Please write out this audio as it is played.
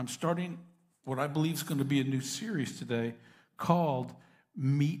I'm starting what I believe is going to be a new series today called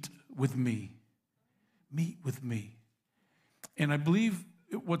Meet with Me. Meet with Me. And I believe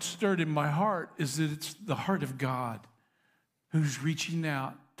what stirred in my heart is that it's the heart of God who's reaching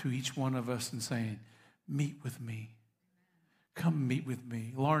out to each one of us and saying, meet with me. Come meet with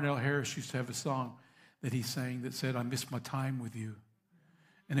me. Lauren L. Harris used to have a song that he sang that said, I miss my time with you.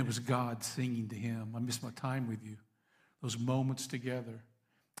 And it was God singing to him, I miss my time with you. Those moments together.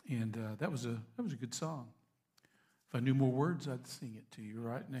 And that was a good song. If I knew more words, I'd sing it to you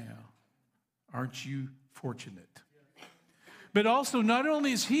right now. Aren't you fortunate? But also, not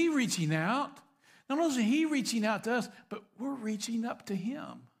only is he reaching out, not only is he reaching out to us, but we're reaching up to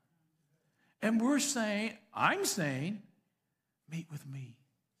him. And I'm saying, meet with me.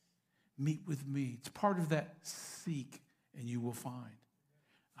 Meet with me. It's part of that seek and you will find.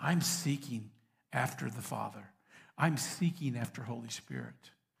 I'm seeking after the Father. I'm seeking after Holy Spirit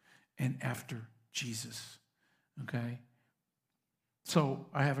and after Jesus. Okay? So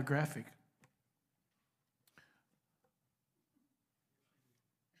I have a graphic.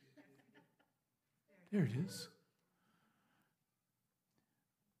 There it is.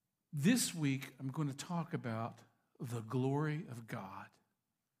 This week, I'm going to talk about the glory of God.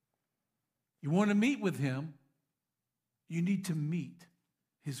 You want to meet with him, you need to meet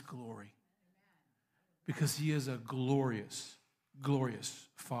his glory. Because he is a glorious, glorious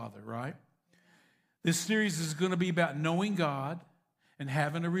Father, right? This series is going to be about knowing God and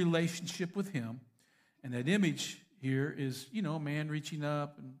having a relationship with him. And that image here is, a man reaching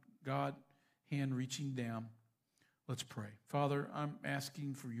up and God hand reaching down. Let's pray. Father, I'm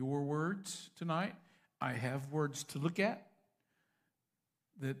asking for your words tonight. I have words to look at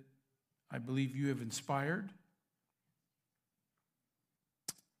that I believe you have inspired.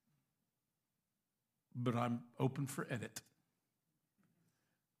 But I'm open for edit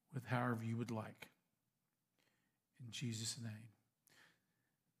with however you would like. In Jesus' name.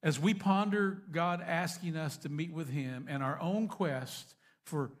 As we ponder God asking us to meet with him and our own quest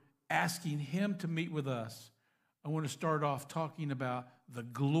for asking him to meet with us, I want to start off talking about the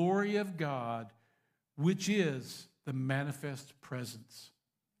glory of God, which is the manifest presence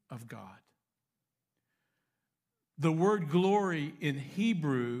of God. The word glory in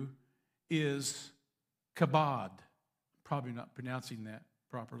Hebrew is kabod. Probably not pronouncing that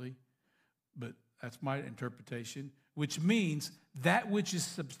properly, but that's my interpretation, which means that which is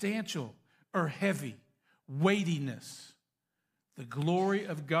substantial or heavy, weightiness. The glory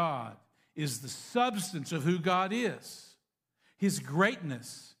of God is the substance of who God is, his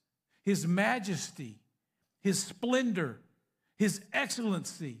greatness, his majesty, his splendor, his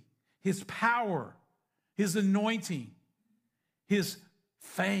excellency, his power, his anointing, his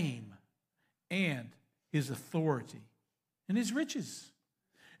fame, and his authority, and his riches.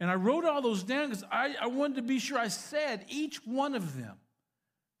 And I wrote all those down because I wanted to be sure I said each one of them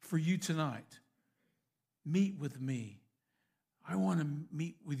for you tonight. Meet with me. I want to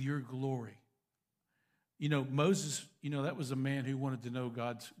meet with your glory. Moses, that was a man who wanted to know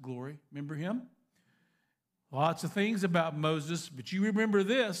God's glory. Remember him? Lots of things about Moses, but you remember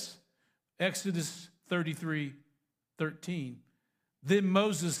this, Exodus 33:13. Then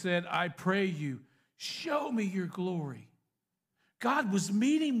Moses said, I pray you, show me your glory. God was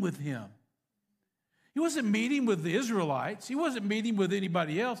meeting with him. He wasn't meeting with the Israelites. He wasn't meeting with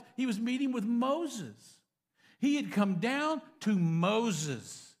anybody else. He was meeting with Moses. He had come down to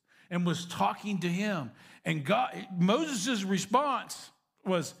Moses and was talking to him. And Moses' response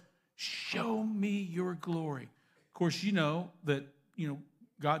was, show me your glory. Of course, that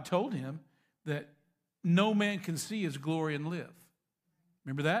God told him that no man can see his glory and live.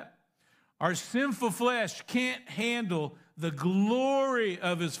 Remember that? Our sinful flesh can't handle the glory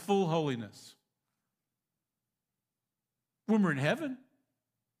of his full holiness. When we're in heaven,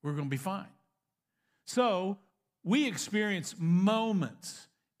 we're going to be fine. So we experience moments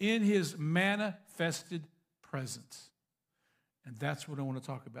in his manifested presence. And that's what I want to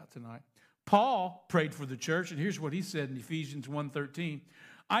talk about tonight. Paul prayed for the church, and here's what he said in Ephesians 1:13.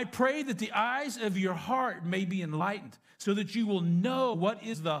 I pray that the eyes of your heart may be enlightened, so that you will know what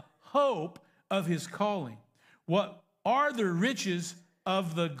is the hope of his calling. What are the riches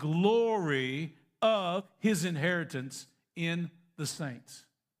of the glory of his inheritance in the saints?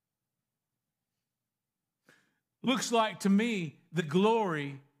 Looks like to me the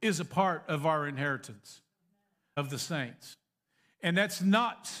glory is a part of our inheritance of the saints. And that's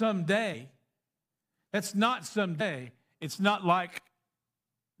not someday. That's not someday. It's not like,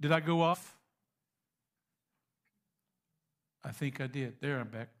 did I go off? I think I did. There, I'm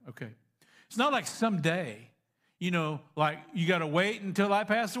back. Okay. It's not like someday like you got to wait until I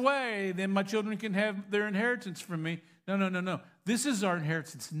pass away, then my children can have their inheritance from me. No, no, no, no. This is our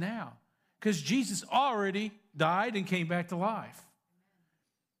inheritance now because Jesus already died and came back to life.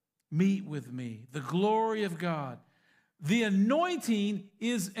 Meet with me, the glory of God. The anointing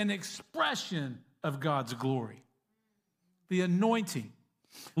is an expression of God's glory. The anointing.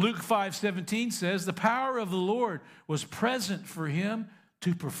 Luke 5:17 says, the power of the Lord was present for him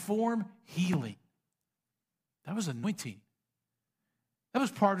to perform healing. That was anointing. That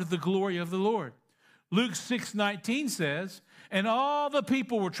was part of the glory of the Lord. Luke 6:19 says, and all the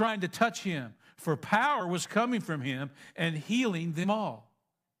people were trying to touch him, for power was coming from him and healing them all.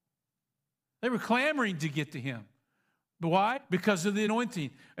 They were clamoring to get to him. But why? Because of the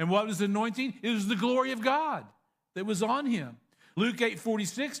anointing. And what was the anointing? It was the glory of God that was on him. Luke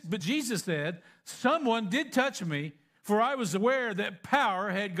 8:46, but Jesus said, someone did touch me, for I was aware that power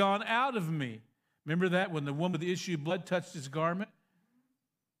had gone out of me. Remember that when the woman with the issue of blood touched his garment?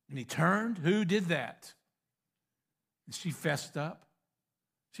 And he turned. Who did that? And she fessed up.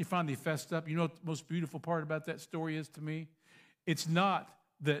 She finally fessed up. You know what the most beautiful part about that story is to me? It's not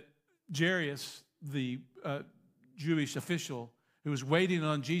that Jairus, the Jewish official who was waiting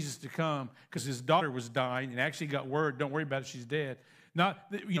on Jesus to come because his daughter was dying and actually got word, don't worry about it, she's dead.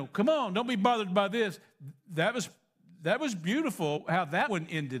 Not, come on, don't be bothered by this. That was beautiful how that one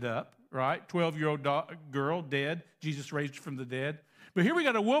ended up, right? 12-year-old girl dead, Jesus raised from the dead. But here we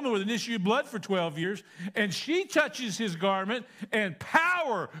got a woman with an issue of blood for 12 years, and she touches his garment, and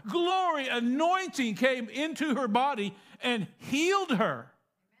power, glory, anointing came into her body and healed her.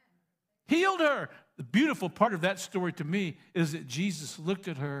 Healed her. The beautiful part of that story to me is that Jesus looked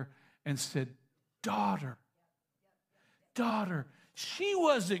at her and said, daughter, daughter. She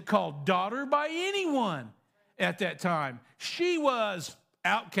wasn't called daughter by anyone at that time. She was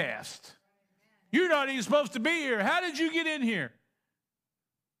outcast. You're not even supposed to be here. How did you get in here?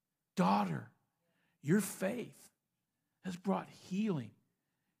 Daughter, your faith has brought healing,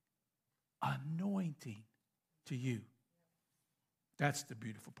 anointing to you. That's the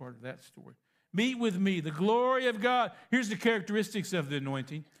beautiful part of that story. Meet with me, the glory of God. Here's the characteristics of the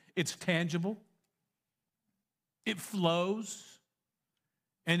anointing. It's tangible, it flows,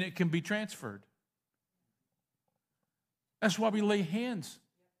 and it can be transferred. That's why we lay hands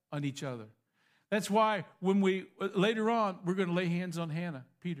on each other. That's why when later on, we're going to lay hands on Hannah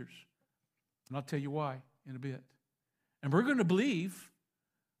Peters. And I'll tell you why in a bit. And we're going to believe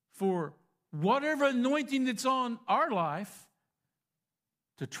for whatever anointing that's on our life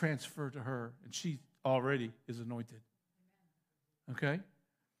to transfer to her. And she already is anointed. Okay?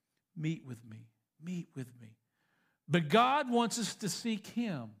 Meet with me. Meet with me. But God wants us to seek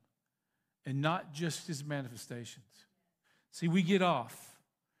him and not just his manifestations. See, we get off.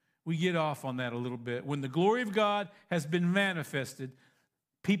 We get off on that a little bit. When the glory of God has been manifested,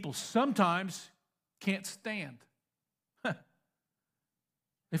 people sometimes can't stand.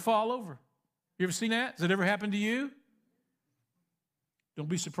 They fall over. You ever seen that? Has it ever happened to you? Don't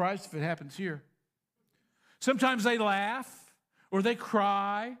be surprised if it happens here. Sometimes they laugh, or they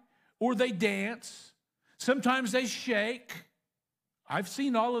cry, or they dance. Sometimes they shake. I've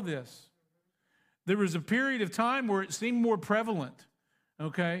seen all of this. There was a period of time where it seemed more prevalent,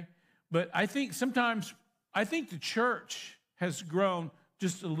 okay? But I think the church has grown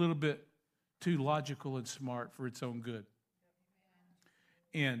just a little bit too logical and smart for its own good.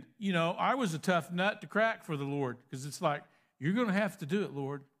 And, I was a tough nut to crack for the Lord because it's like, you're going to have to do it,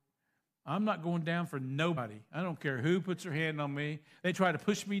 Lord. I'm not going down for nobody. I don't care who puts their hand on me. They try to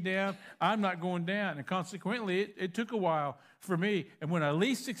push me down. I'm not going down. And consequently, it took a while for me. And when I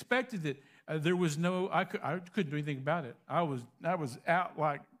least expected it, there was I couldn't do anything about it. I was out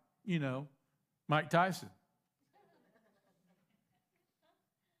like, Mike Tyson.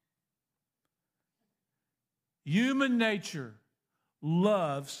 Human nature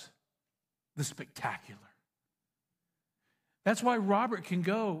loves the spectacular. That's why Robert can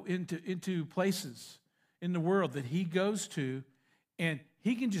go into places in the world that he goes to, and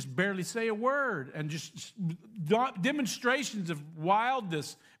he can just barely say a word, and just demonstrations of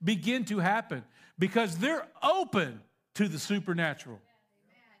wildness begin to happen because they're open to the supernatural.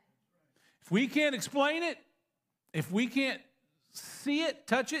 If we can't explain it, if we can't see it,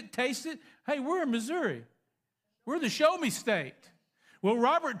 touch it, taste it, hey, we're in Missouri. We're the show me state. Well,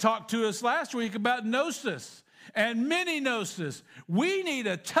 Robert talked to us last week about gnosis and mini gnosis. We need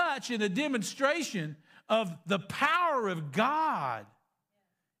a touch and a demonstration of the power of God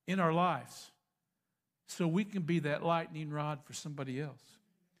in our lives so we can be that lightning rod for somebody else.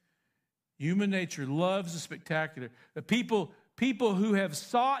 Human nature loves the spectacular. The people people who have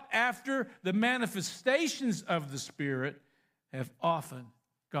sought after the manifestations of the Spirit have often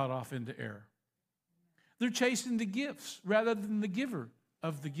got off into error. They're chasing the gifts rather than the giver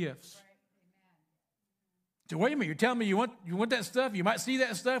of the gifts. So wait a minute, you're telling me you want that stuff? You might see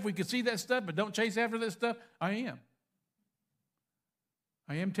that stuff, we could see that stuff, but don't chase after that stuff? I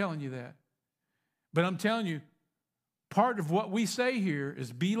am telling you that. But I'm telling you, part of what we say here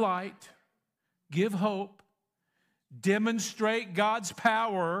is be light, give hope, demonstrate God's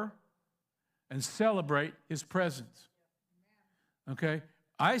power, and celebrate His presence. Okay?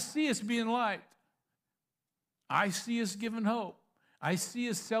 I see us being light. I see us giving hope. I see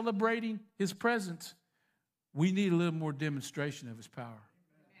us celebrating His presence. We need a little more demonstration of His power.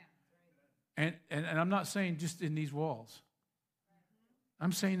 And I'm not saying just in these walls.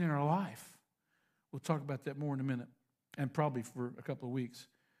 I'm saying in our life. We'll talk about that more in a minute, and probably for a couple of weeks.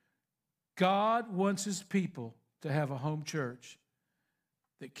 God wants His people to have a home church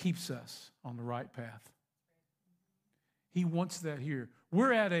that keeps us on the right path. He wants that here.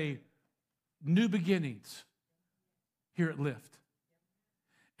 We're at a new beginnings here at Lift.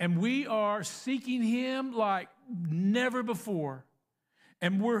 And we are seeking Him like never before.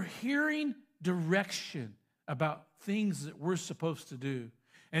 And we're hearing direction about things that we're supposed to do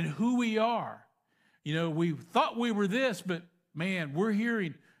and who we are. You know, we thought we were this, but man, we're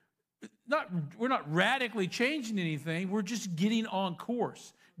hearing, we're not radically changing anything. We're just getting on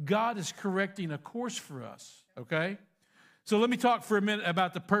course. God is correcting a course for us, okay? So let me talk for a minute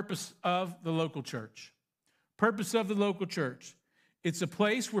about the purpose of the local church. Purpose of the local church. It's a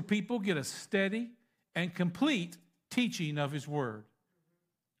place where people get a steady and complete teaching of His Word,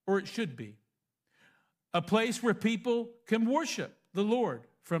 or it should be. A place where people can worship the Lord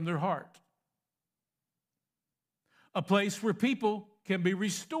from their heart. A place where people can be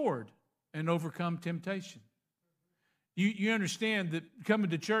restored and overcome temptation. You understand that coming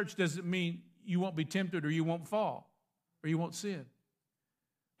to church doesn't mean you won't be tempted or you won't fall or you won't sin.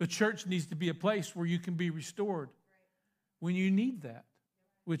 The church needs to be a place where you can be restored when you need that,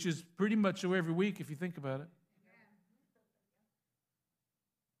 which is pretty much so every week if you think about it.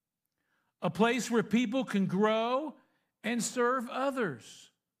 A place where people can grow and serve others.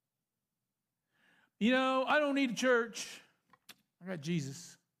 You know, I don't need a church. I got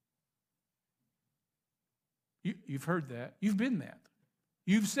Jesus. You've heard that. You've been that.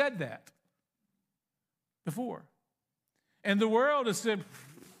 You've said that before. And the world has said,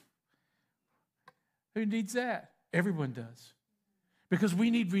 who needs that? Everyone does. Because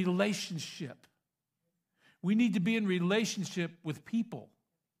we need relationship. We need to be in relationship with people.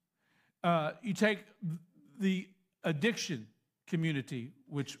 You take the addiction community,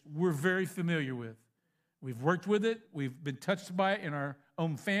 which we're very familiar with. We've worked with it. We've been touched by it in our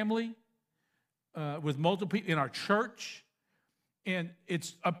own family, with multiple people, in our church. And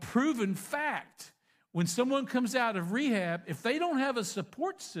it's a proven fact. When someone comes out of rehab, if they don't have a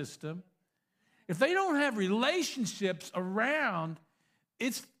support system, if they don't have relationships around,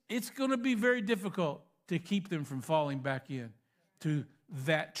 it's going to be very difficult to keep them from falling back in to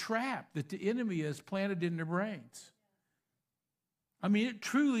that trap that the enemy has planted in their brains. I mean, it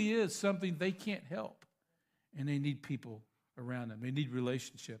truly is something they can't help. And they need people around them. They need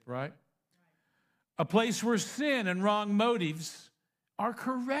relationship, right? A place where sin and wrong motives are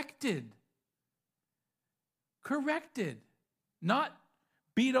corrected. Corrected. Not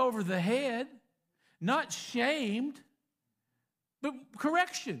beat over the head, not shamed, but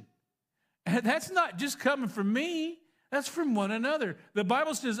correction. And that's not just coming from me. That's from one another. The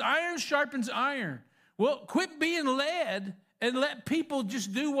Bible says iron sharpens iron. Well, quit being led and let people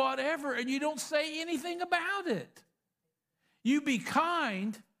just do whatever and you don't say anything about it. You be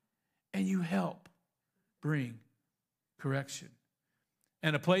kind and you help bring correction.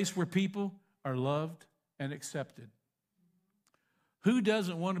 And a place where people are loved and accepted. Who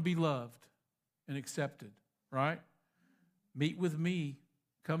doesn't want to be loved and accepted, right? Meet with me.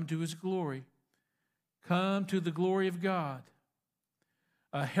 Come to His glory. Come to the glory of God.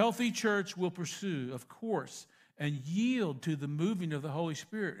 A healthy church will pursue, of course, and yield to the moving of the Holy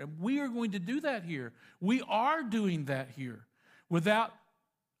Spirit. And we are going to do that here. We are doing that here without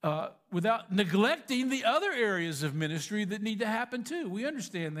neglecting the other areas of ministry that need to happen too. We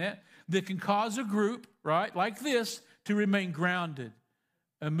understand that can cause a group, right, like this, to remain grounded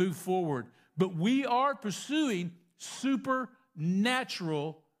and move forward. But we are pursuing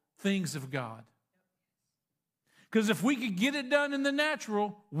supernatural things of God. Because if we could get it done in the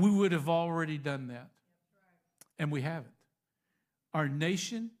natural, we would have already done that. And we haven't. Our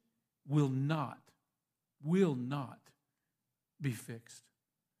nation will not be fixed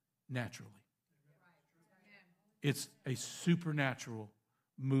naturally. It's a supernatural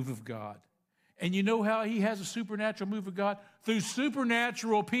move of God. And you know how he has a supernatural move of God? Through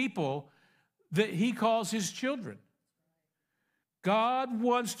supernatural people that he calls his children. God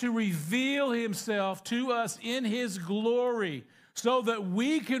wants to reveal himself to us in his glory so that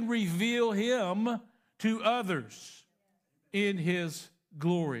we can reveal him to others in his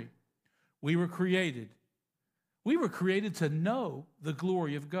glory. We were created to know the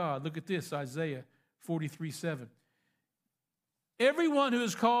glory of God. Look at this, Isaiah 43:7. Everyone who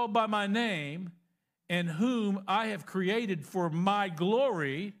is called by my name and whom I have created for my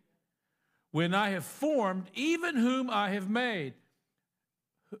glory, when I have formed, even whom I have made.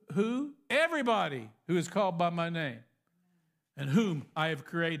 Who? Everybody who is called by my name and whom I have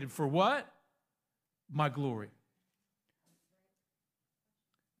created for what? My glory.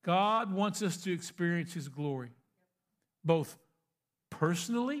 God wants us to experience his glory, both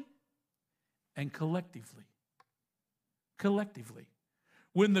personally and collectively. Collectively.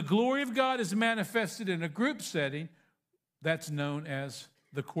 When the glory of God is manifested in a group setting, that's known as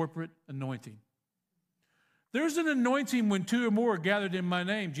the corporate anointing. There's an anointing when two or more are gathered in my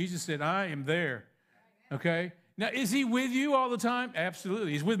name. Jesus said, I am there. Okay? Now, is he with you all the time?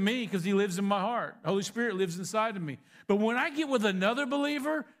 Absolutely. He's with me because he lives in my heart. The Holy Spirit lives inside of me. But when I get with another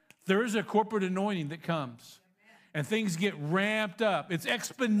believer, there is a corporate anointing that comes. And things get ramped up. It's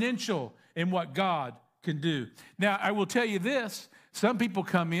exponential in what God can do. Now, I will tell you this. Some people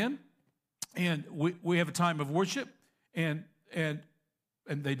come in, and we have a time of worship, and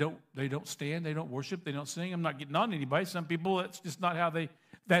they don't stand, they don't worship, they don't sing. I'm not getting on anybody. Some people, that's just not how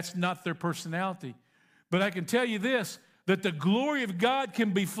that's not their personality. But I can tell you this, that the glory of God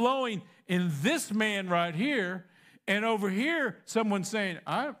can be flowing in this man right here, and over here, someone saying,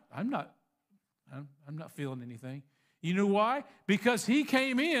 I'm not feeling anything. You know why? Because he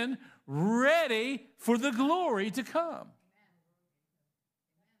came in ready for the glory to come.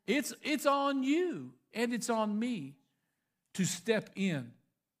 It's on you and it's on me to step in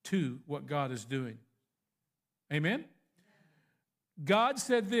to what God is doing. Amen? God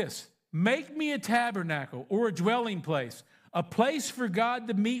said this, make me a tabernacle or a dwelling place, a place for God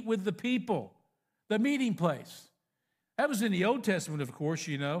to meet with the people, the meeting place. That was in the Old Testament, of course,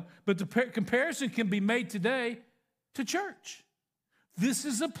 you know, but the comparison can be made today to church. This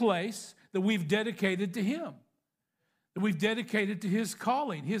is a place that we've dedicated to him, that we've dedicated to his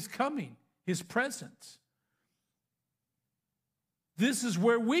calling, his coming, his presence. This is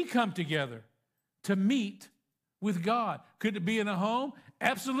where we come together to meet with God. Could it be in a home?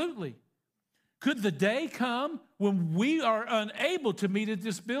 Absolutely. Could the day come when we are unable to meet at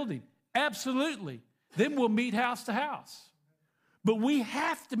this building? Absolutely. Then we'll meet house to house. But we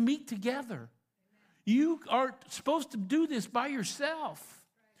have to meet together. You aren't supposed to do this by yourself.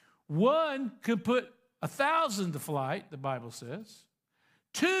 One can put 1,000 to flight, the Bible says.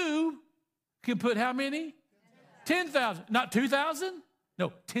 Two can put how many? 10,000. Not 2,000?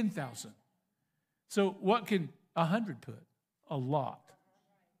 No, 10,000. So what can 100 put? A lot.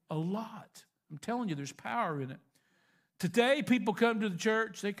 A lot. I'm telling you, there's power in it. Today, people come to the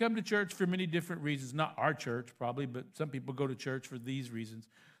church. They come to church for many different reasons. Not our church, probably, but some people go to church for these reasons.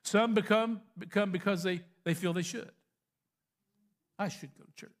 Some become because they feel they should. I should go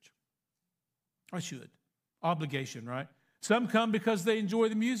to church. I should. Obligation, right? Some come because they enjoy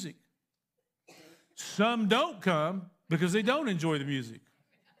the music. Some don't come because they don't enjoy the music.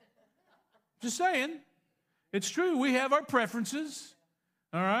 Just saying. It's true. We have our preferences.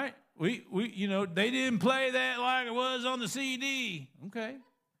 All right? We you know, they didn't play that like it was on the CD. Okay.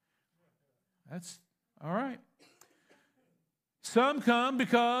 That's all right. Some come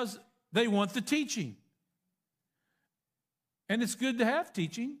because they want the teaching. And it's good to have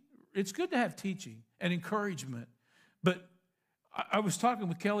teaching. It's good to have teaching and encouragement. But I was talking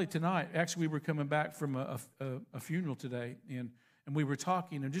with Kelly tonight. Actually, we were coming back from a funeral today, and we were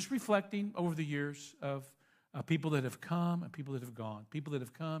talking and just reflecting over the years of people that have come and people that have gone, people that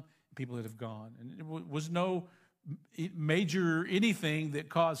have come and people that have gone. And there was no major anything that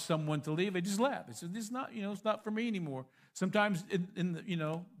caused someone to leave. They just left. They said, "It's not, it's not for me anymore." Sometimes,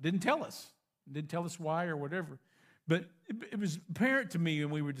 didn't tell us why or whatever. But it was apparent to me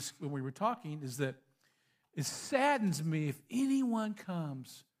when we were talking is that it saddens me if anyone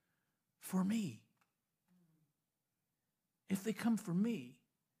comes for me. If they come for me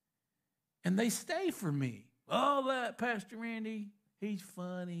and they stay for me. Oh, that Pastor Randy, he's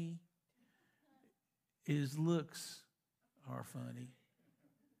funny. His looks are funny.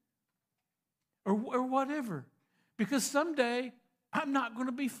 Or whatever. Because someday I'm not going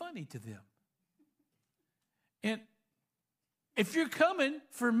to be funny to them. And if you're coming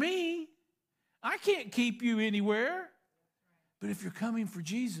for me, I can't keep you anywhere. But if you're coming for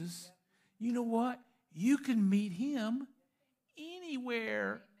Jesus, you know what? You can meet him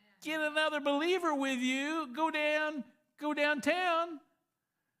anywhere. Get another believer with you. Go downtown.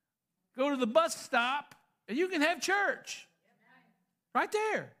 Go to the bus stop, and you can have church. Right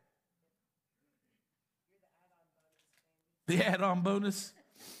there. The add-on bonus.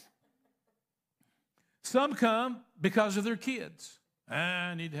 Some come because of their kids.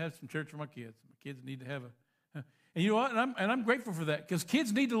 I need to have some church for my kids. My kids need to have a... And you know what? And I'm grateful for that, because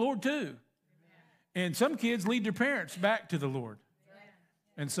kids need the Lord too. Amen. And some kids lead their parents back to the Lord. Amen.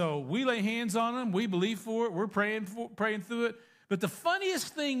 And so we lay hands on them. We believe for it. We're praying through it. But the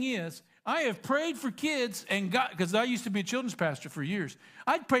funniest thing is, I have prayed for kids and got, because I used to be a children's pastor for years.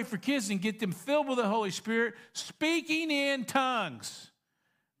 I'd pray for kids and get them filled with the Holy Spirit, speaking in tongues.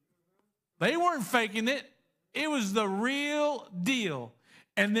 They weren't faking it. It was the real deal.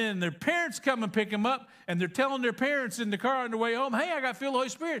 And then their parents come and pick them up, and they're telling their parents in the car on the way home, hey, I got filled with the Holy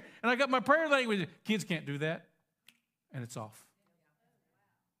Spirit, and I got my prayer language. Kids can't do that, and it's off.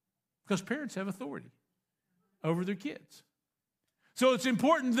 Because parents have authority over their kids. So it's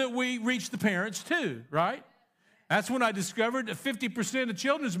important that we reach the parents too, right? That's when I discovered that 50% of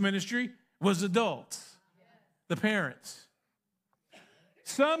children's ministry was adults, the parents.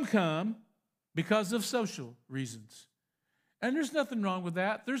 Some come because of social reasons. And there's nothing wrong with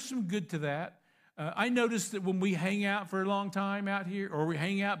that. There's some good to that. I noticed that when we hang out for a long time out here, or we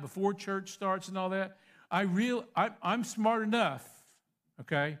hang out before church starts and all that, I'm smart enough,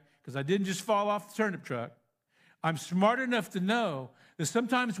 okay, because I didn't just fall off the turnip truck. I'm smart enough to know that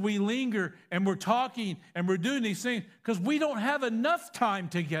sometimes we linger and we're talking and we're doing these things because we don't have enough time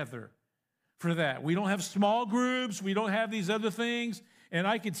together for that. We don't have small groups. We don't have these other things. And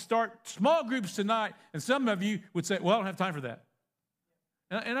I could start small groups tonight, and some of you would say, well, I don't have time for that.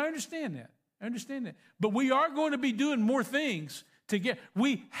 And I understand that. I understand that. But we are going to be doing more things together.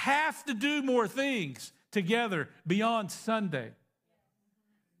 We have to do more things together beyond Sunday.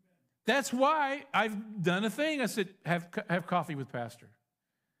 That's why I've done a thing. I said, have coffee with Pastor.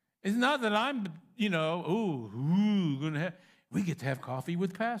 It's not that I'm, we get to have coffee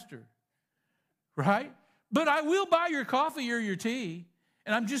with Pastor, right? But I will buy your coffee or your tea,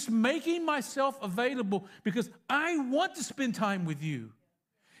 and I'm just making myself available because I want to spend time with you.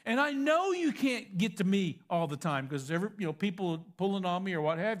 And I know you can't get to me all the time because people pulling on me or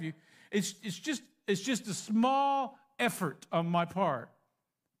what have you. It's just a small effort on my part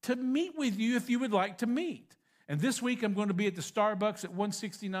to meet with you if you would like to meet. And this week I'm going to be at the Starbucks at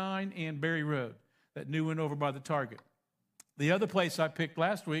 169 and Berry Road, that new one over by the Target. The other place I picked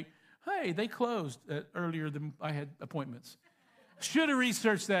last week, hey, they closed earlier than I had appointments. Should have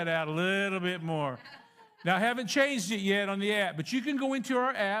researched that out a little bit more. Now, I haven't changed it yet on the app, but you can go into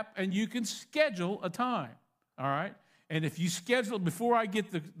our app and you can schedule a time, all right? And if you schedule it before I get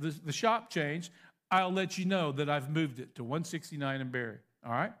the shop changed, I'll let you know that I've moved it to 169 and Berry,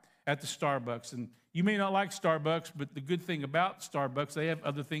 all right, at the Starbucks. And you may not like Starbucks, but the good thing about Starbucks, they have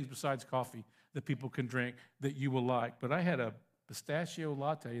other things besides coffee that people can drink that you will like. But I had a pistachio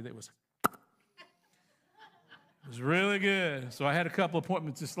latte that was really good. So I had a couple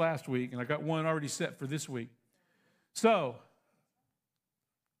appointments this last week, and I got one already set for this week. So,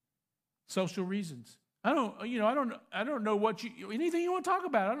 social reasons. I don't know what anything you want to talk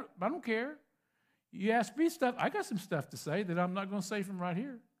about. I don't care. You ask me stuff. I got some stuff to say that I'm not going to say from right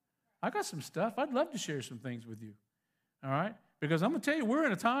here. I got some stuff. I'd love to share some things with you. All right? Because I'm going to tell you, we're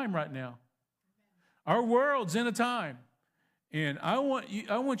in a time right now. Our world's in a time. And I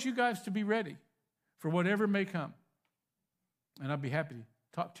want you guys to be ready for whatever may come. And I'd be happy to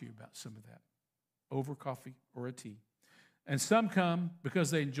talk to you about some of that over coffee or a tea. And some come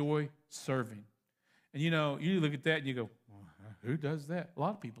because they enjoy serving. And you look at that and you go, well, who does that? A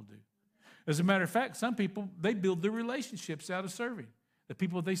lot of people do. As a matter of fact, some people, they build their relationships out of serving. The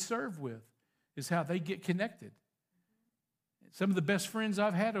people they serve with is how they get connected. Some of the best friends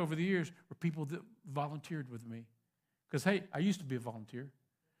I've had over the years were people that volunteered with me. Because, hey, I used to be a volunteer.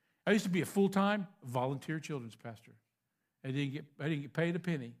 I used to be a full-time volunteer children's pastor. I didn't get paid a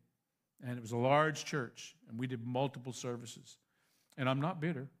penny. And it was a large church, and we did multiple services. And I'm not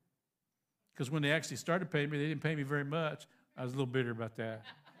bitter. Because when they actually started paying me, they didn't pay me very much. I was a little bitter about that.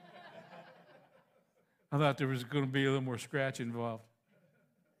 I thought there was going to be a little more scratch involved.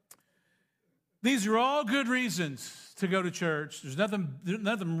 These are all good reasons to go to church. There's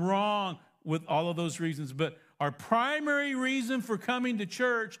nothing wrong with all of those reasons, but our primary reason for coming to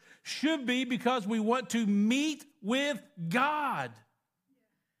church should be because we want to meet with God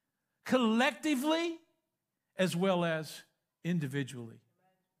collectively as well as individually.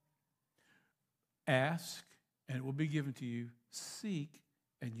 Ask, and it will be given to you. Seek,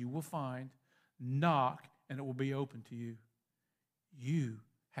 and you will find. Knock, and it will be open to you. You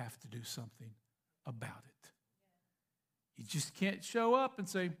have to do something about it. You just can't show up and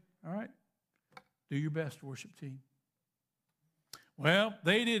say, all right, do your best, worship team. Well,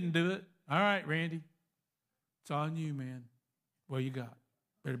 they didn't do it. All right, Randy, it's on you, man. What you got?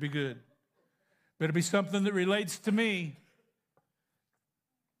 Better be good. Better be something that relates to me.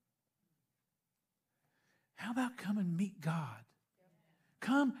 How about come and meet God?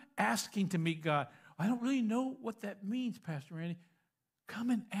 Come asking to meet God. I don't really know what that means, Pastor Randy.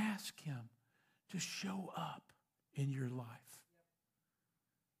 Come and ask him to show up in your life.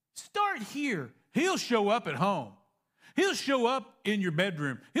 Start here. He'll show up at home. He'll show up in your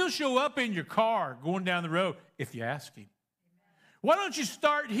bedroom. He'll show up in your car going down the road if you ask him. Why don't you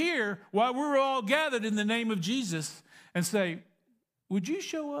start here while we're all gathered in the name of Jesus and say, would you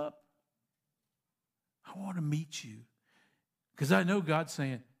show up? I want to meet you. Because I know God's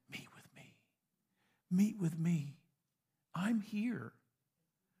saying, meet with me. Meet with me. I'm here.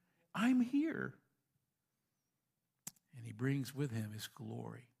 I'm here. And he brings with him his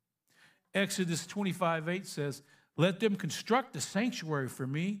glory. Exodus 25:8 says, let them construct a sanctuary for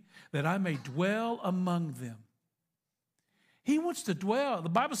me that I may dwell among them. He wants to dwell. The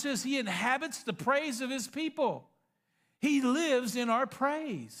Bible says he inhabits the praise of his people. He lives in our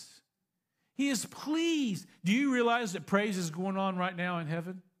praise. He is pleased. Do you realize that praise is going on right now in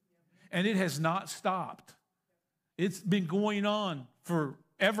heaven? And it has not stopped. It's been going on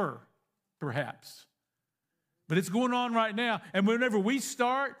forever, perhaps. But it's going on right now. And whenever we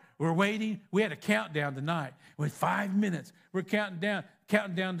start, we're waiting. We had a countdown tonight. With 5 minutes, we're counting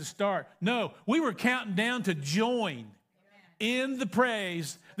down to start. No, we were counting down to join in the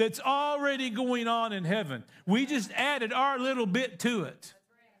praise that's already going on in heaven. We just added our little bit to it.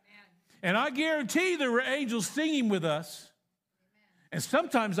 And I guarantee there were angels singing with us. And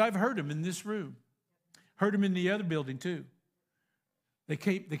sometimes I've heard them in this room. Heard them in the other building too. They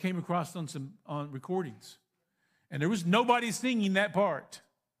came across on recordings. And there was nobody singing that part.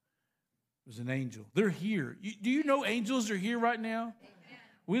 It was an angel. They're here. Do you know angels are here right now? Amen.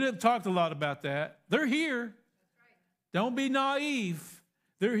 We didn't talk a lot about that. They're here. Right. Don't be naive.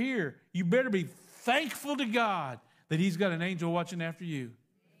 They're here. You better be thankful to God that he's got an angel watching after you.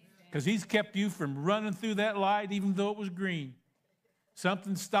 Because he's kept you from running through that light even though it was green.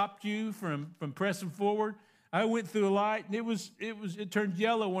 Something stopped you from pressing forward. I went through a light and it turned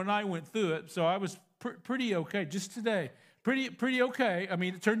yellow when I went through it. So I was pretty okay just today. Pretty okay. I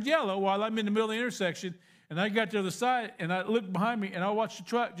mean, it turned yellow while I'm in the middle of the intersection, and I got to the other side, and I looked behind me, and I watched the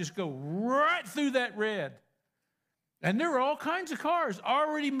truck just go right through that red. And there were all kinds of cars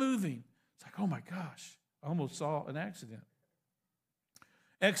already moving. It's like, oh my gosh, I almost saw an accident.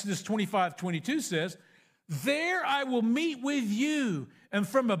 Exodus 25:22 says, there I will meet with you, and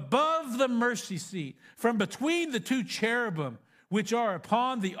from above the mercy seat, from between the two cherubim, which are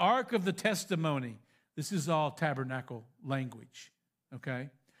upon the ark of the testimony. This is all tabernacle language, okay?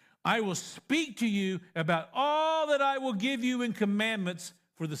 I will speak to you about all that I will give you in commandments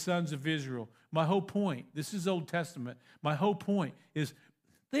for the sons of Israel. My whole point, this is Old Testament, my whole point is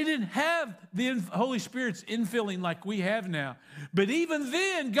they didn't have the Holy Spirit's infilling like we have now. But even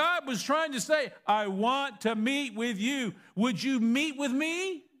then, God was trying to say, I want to meet with you. Would you meet with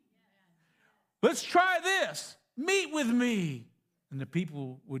me? Let's try this. Meet with me. And the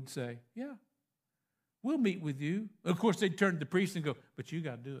people would say, yeah, we'll meet with you. Of course, they'd turn to the priest and go, but you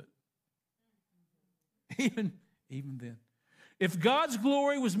got to do it. Even then. If God's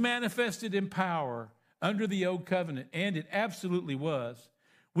glory was manifested in power under the old covenant, and it absolutely was,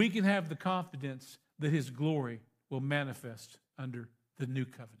 we can have the confidence that his glory will manifest under the new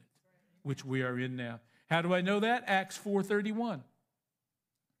covenant, which we are in now. How do I know that? Acts 4:31.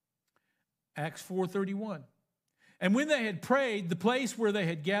 Acts 4:31. And when they had prayed, the place where they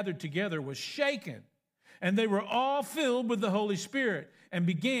had gathered together was shaken, and they were all filled with the Holy Spirit and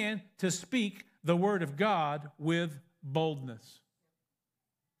began to speak the word of God with boldness.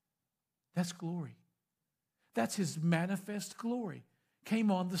 That's glory. That's his manifest glory.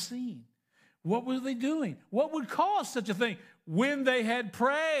 Came on the scene. What were they doing? What would cause such a thing? When they had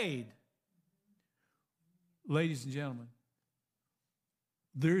prayed. Ladies and gentlemen,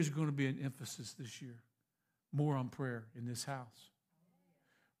 there is going to be an emphasis this year, more on prayer in this house.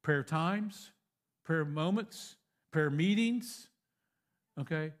 Prayer times, prayer moments, prayer meetings,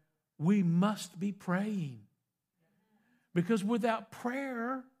 okay? We must be praying. Because without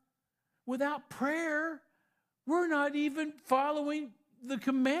prayer, we're not even following the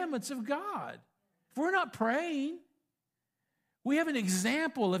commandments of God. If we're not praying, we have an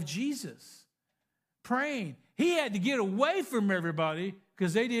example of Jesus. praying. He had to get away from everybody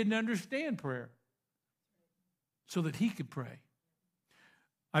because they didn't understand prayer so that he could pray.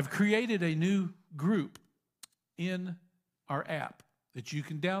 I've created a new group in our app that you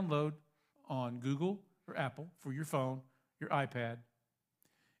can download on Google or Apple for your phone, your iPad.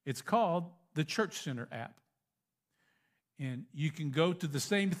 It's called the Church Center app. And you can go to the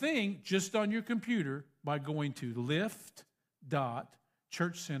same thing just on your computer by going to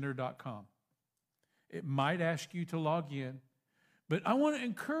lift.churchcenter.com. It might ask you to log in, but I want to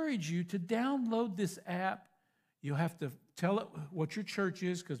encourage you to download this app. You'll have to tell it what your church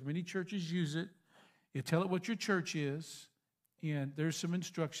is because many churches use it. You tell it what your church is, and there's some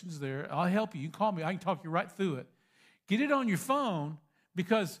instructions there. I'll help you. You can call me. I can talk you right through it. Get it on your phone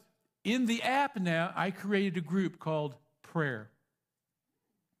because in the app now, I created a group called Prayer.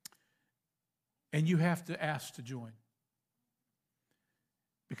 And you have to ask to join.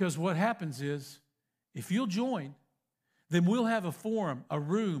 Because what happens is, if you'll join, then we'll have a forum, a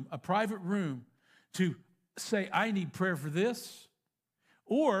room, a private room to say, I need prayer for this.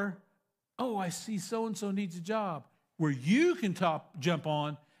 Or, oh, I see so-and-so needs a job. Where you can jump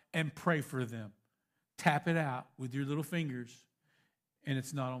on and pray for them. Tap it out with your little fingers, and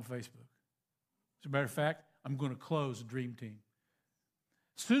it's not on Facebook. As a matter of fact, I'm going to close the Dream Team.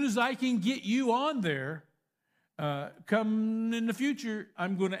 As soon as I can get you on there, come in the future,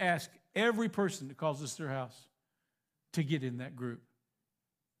 I'm going to ask every person that calls this their house to get in that group.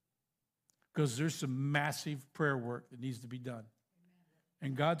 Because there's some massive prayer work that needs to be done.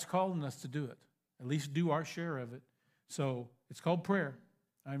 And God's calling us to do it, at least do our share of it. So it's called prayer.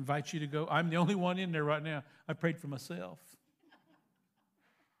 I invite you to go. I'm the only one in there right now. I prayed for myself.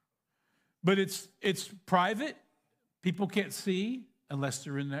 But it's private. People can't see unless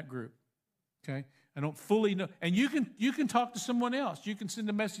they're in that group. Okay? I don't fully know. And you can talk to someone else. You can send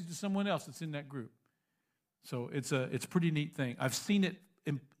a message to someone else that's in that group. So it's a pretty neat thing. I've seen it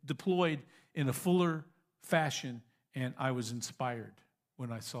deployed in a fuller fashion, and I was inspired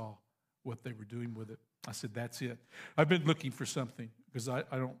when I saw what they were doing with it. I said, that's it. I've been looking for something because I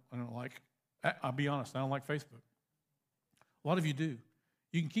don't like, I'll be honest, I don't like Facebook. A lot of you do.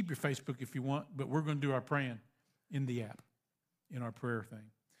 You can keep your Facebook if you want, but we're going to do our praying in the app, in our prayer thing.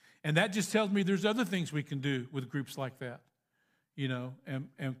 And that just tells me there's other things we can do with groups like that, you know,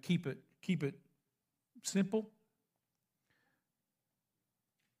 and keep it simple.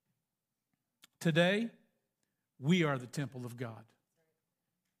 Today, we are the temple of God.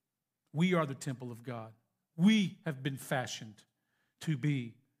 We are the temple of God. We have been fashioned to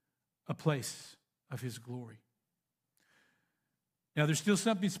be a place of His glory. Now, there's still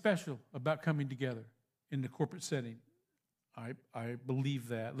something special about coming together in the corporate setting. I believe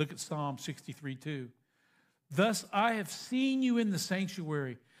that. Look at Psalm 63:2. Thus I have seen you in the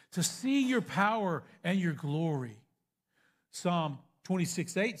sanctuary to see your power and your glory. Psalm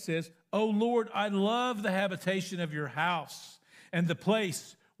 26:8 says, O Lord, I love the habitation of your house and the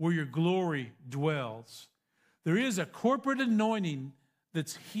place where your glory dwells. There is a corporate anointing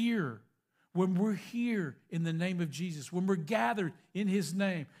that's here when we're here in the name of Jesus, when we're gathered in His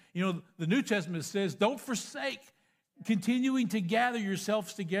name. You know, the New Testament says, don't forsake continuing to gather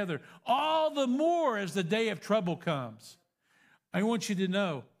yourselves together, all the more as the day of trouble comes. I want you to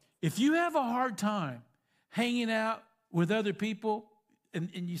know, if you have a hard time hanging out with other people, and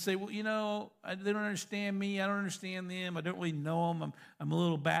you say, well, you know, they don't understand me, I don't understand them, I don't really know them, I'm a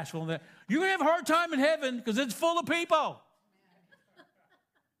little bashful, and that. You're going to have a hard time in heaven because it's full of people.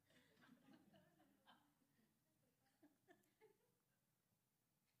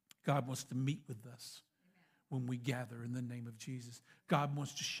 God wants to meet with us when we gather in the name of Jesus. God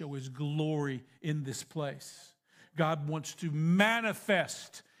wants to show His glory in this place. God wants to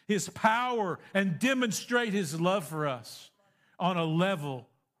manifest His power and demonstrate His love for us on a level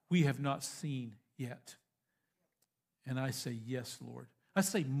we have not seen yet. And I say, yes, Lord. I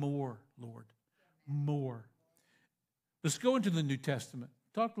say more, Lord. More. Let's go into the New Testament.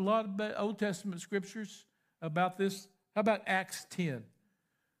 Talked a lot about Old Testament scriptures about this. How about Acts 10,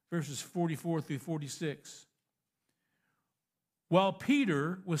 verses 44 through 46? While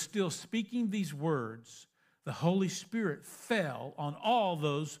Peter was still speaking these words, the Holy Spirit fell on all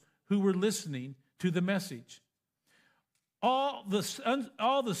those who were listening to the message. All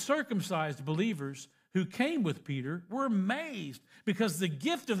the circumcised believers who came with Peter were amazed because the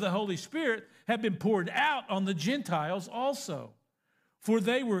gift of the Holy Spirit had been poured out on the Gentiles also, for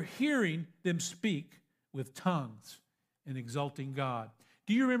they were hearing them speak with tongues and exalting God.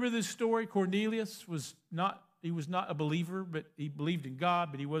 Do you remember this story? Cornelius was not a believer, but he believed in God,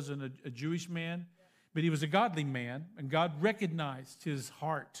 but he wasn't a Jewish man. But he was a godly man, and God recognized his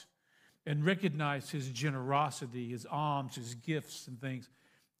heart. and recognized his generosity, his alms, his gifts and things.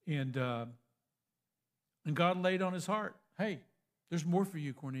 And God laid on his heart, hey, there's more for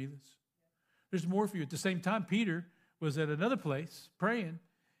you, Cornelius. There's more for you. At the same time, Peter was at another place praying,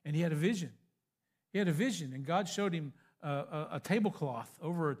 and he had a vision. He had a vision, and God showed him a tablecloth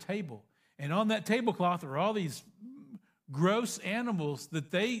over a table. And on that tablecloth were all these gross animals that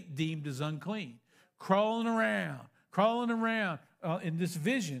they deemed as unclean, crawling around in this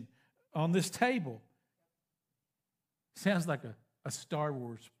vision on this table. Sounds like a Star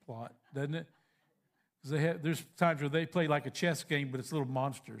Wars plot, doesn't it? There's times where they play like a chess game, but it's little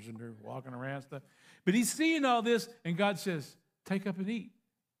monsters, and they're walking around and stuff. But he's seeing all this, and God says, take up and eat.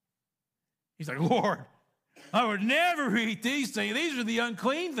 He's like, Lord, I would never eat these things. These are the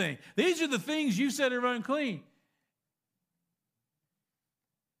unclean things. These are the things you said are unclean.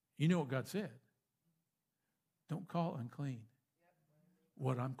 You know what God said? Don't call unclean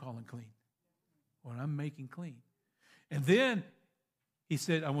what I'm calling clean, what I'm making clean. And then he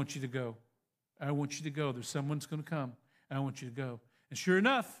said, I want you to go. I want you to go. There's someone's going to come, and I want you to go. And sure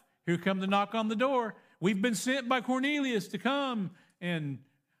enough, here come the knock on the door. We've been sent by Cornelius to come. And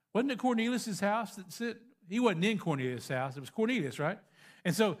wasn't it Cornelius' house that said, he wasn't in Cornelius' house. It was Cornelius, right?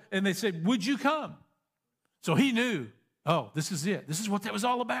 And they said, would you come? So he knew, oh, this is it. This is what that was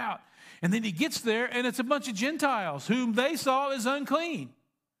all about. And then he gets there, and it's a bunch of Gentiles whom they saw as unclean.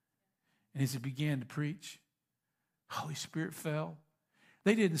 And as he began to preach, Holy Spirit fell.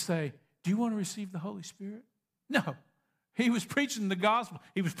 They didn't say, do you want to receive the Holy Spirit? No. He was preaching the gospel.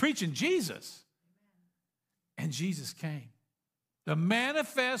 He was preaching Jesus. And Jesus came. The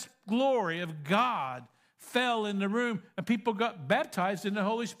manifest glory of God fell in the room, and people got baptized in the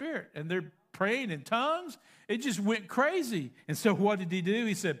Holy Spirit. And they're praying in tongues. It just went crazy. And so what did he do?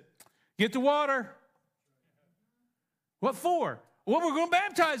 He said, get the water. What for? Well, we're going to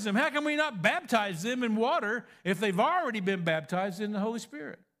baptize them. How can we not baptize them in water if they've already been baptized in the Holy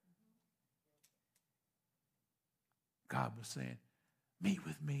Spirit? God was saying, meet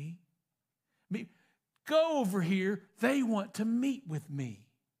with me. Go over here. They want to meet with me.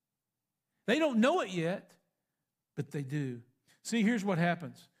 They don't know it yet, but they do. See, here's what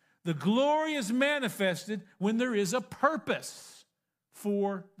happens. The glory is manifested when there is a purpose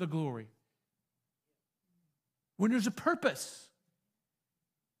for the glory. When there's a purpose.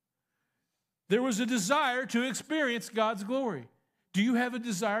 There was a desire to experience God's glory. Do you have a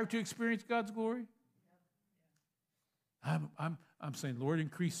desire to experience God's glory? I'm saying, Lord,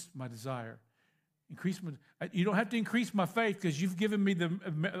 increase my desire. You don't have to increase my faith because you've given me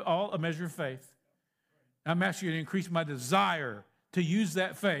a measure of faith. I'm asking you to increase my desire to use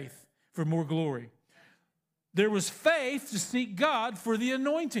that faith for more glory. There was faith to seek God for the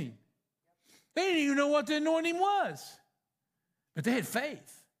anointing. They didn't even know what the anointing was, but they had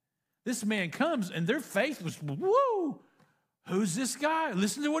faith. This man comes, and their faith was, woo, who's this guy?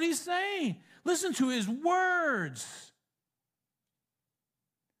 Listen to what he's saying. Listen to his words.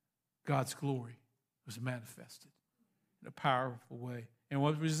 God's glory was manifested in a powerful way. And what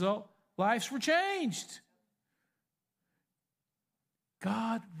was the result? Lives were changed.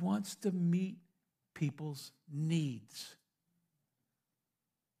 God wants to meet people's needs.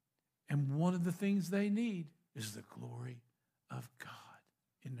 And one of the things they need is the glory of God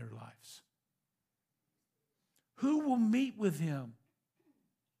in their lives. Who will meet with him?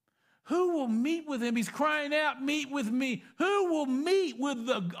 Who will meet with him? He's crying out, meet with me. Who will meet with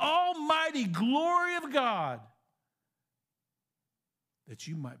the almighty glory of God? That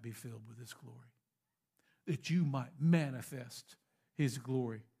you might be filled with his glory. That you might manifest his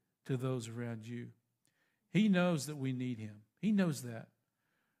glory to those around you. He knows that we need him. He knows that.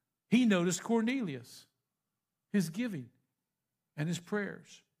 He noticed Cornelius, his giving, and his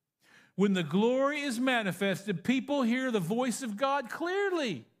prayers. When the glory is manifested, people hear the voice of God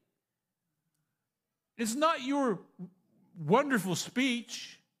clearly. It's not your wonderful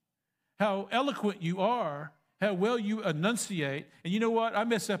speech, how eloquent you are, how well you enunciate. And you know what? I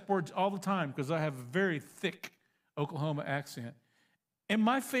mess up words all the time because I have a very thick Oklahoma accent. And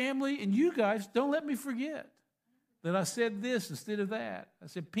my family and you guys don't let me forget that I said this instead of that. I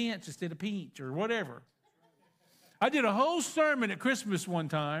said pinch instead of peach or whatever. I did a whole sermon at Christmas one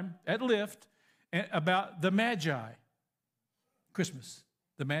time at Lift about the Magi. Christmas,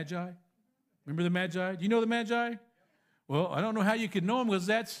 the Magi. Remember the Magi? Do you know the Magi? Well, I don't know how you could know them because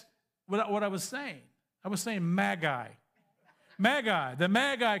that's what I was saying. I was saying Magi. Magi. The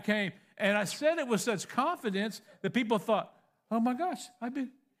Magi came, and I said it with such confidence that people thought, oh my gosh,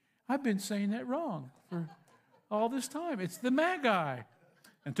 I've been saying that wrong for all this time. It's the Magi.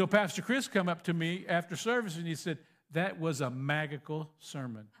 Until Pastor Chris come up to me after service and he said, that was a magical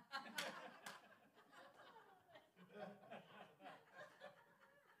sermon.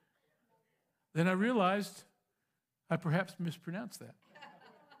 Then I realized I perhaps mispronounced that.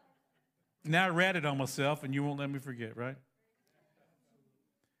 Now I ratted on myself, and you won't let me forget, right?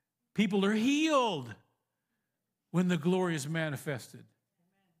 People are healed when the glory is manifested.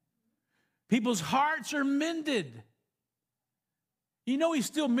 People's hearts are mended. You know he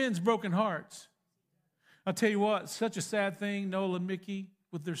still mends broken hearts. I'll tell you what, such a sad thing, Noel and Mickey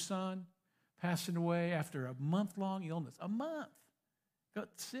with their son passing away after a month-long illness. A month. Got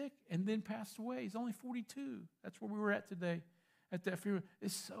sick and then passed away. He's only 42. That's where we were at today at that funeral.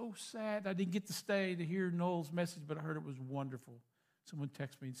 It's so sad. I didn't get to stay to hear Noel's message, but I heard it was wonderful. Someone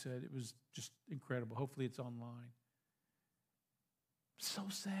texted me and said it was just incredible. Hopefully it's online. So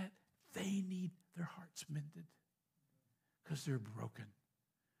sad. They need their hearts mended because they're broken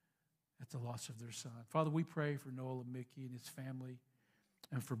at the loss of their son. Father, we pray for Noel and Mickey and his family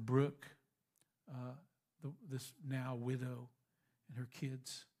and for Brooke, this now widow, and her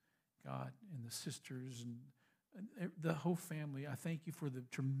kids, God, and the sisters and the whole family. I thank you for the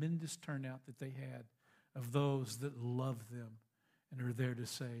tremendous turnout that they had of those that love them and are there to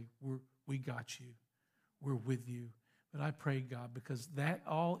say, we got you. We're with you. But I pray, God, because that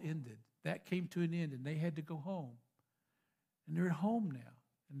all ended. That came to an end, and they had to go home. And they're at home now,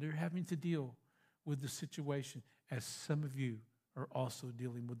 and they're having to deal with the situation, as some of you are also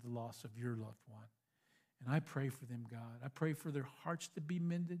dealing with the loss of your loved one. And I pray for them, God. I pray for their hearts to be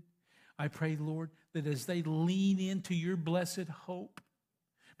mended. I pray, Lord, that as they lean into your blessed hope,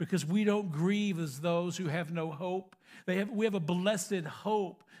 because we don't grieve as those who have no hope. We have a blessed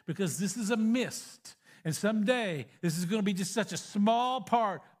hope because this is a mist. And someday, this is going to be just such a small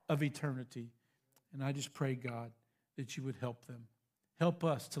part of eternity. And I just pray, God, that you would help them. Help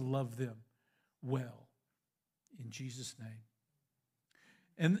us to love them well. In Jesus'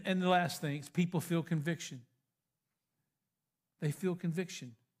 name. And the last thing is people feel conviction. They feel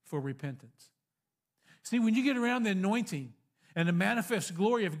conviction for repentance. See, when you get around the anointing and the manifest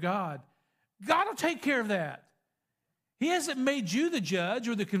glory of God, God will take care of that. He hasn't made you the judge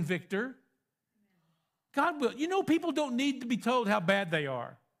or the convictor. God will. You know, people don't need to be told how bad they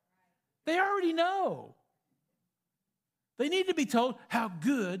are. They already know. They need to be told how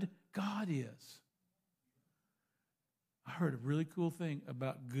good God is. I heard a really cool thing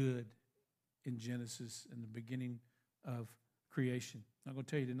about good in Genesis in the beginning of creation. I'm going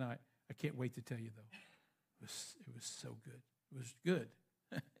to tell you tonight. I can't wait to tell you, though. It was so good. It was good.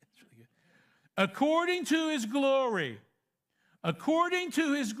 It's really good. According to his glory. According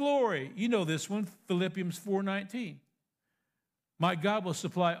to his glory. You know this one, Philippians 4:19. My God will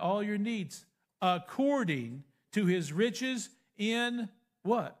supply all your needs according to his riches in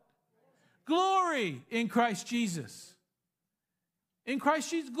what? Glory in Christ Jesus. In Christ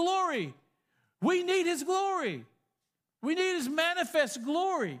Jesus, glory. We need his glory. We need his manifest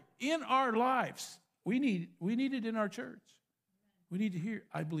glory in our lives. We need it in our church. We need to hear.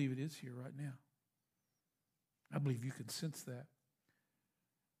 I believe it is here right now. I believe you can sense that.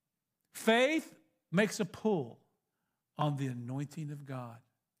 Faith makes a pull on the anointing of God.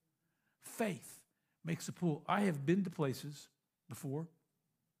 Faith makes a pull. I have been to places before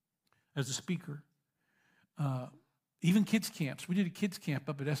as a speaker, even kids' camps. We did a kids' camp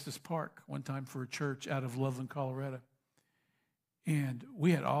up at Estes Park one time for a church out of Loveland, Colorado. And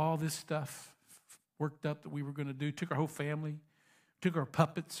we had all this stuff worked up that we were going to do. Took our whole family, took our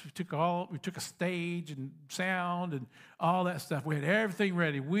puppets, we took a stage and sound and all that stuff. We had everything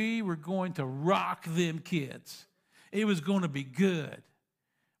ready. We were going to rock them kids. It was going to be good.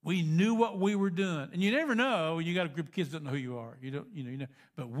 We knew what we were doing. And you never know when you got a group of kids that don't know who you are. You know.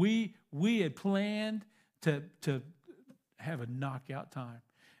 But we had planned to have a knockout time.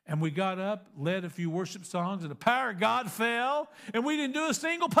 And we got up, led a few worship songs, and the power of God fell, and we didn't do a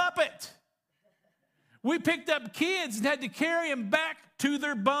single puppet. We picked up kids and had to carry them back to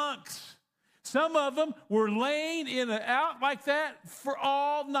their bunks. Some of them were laying out like that for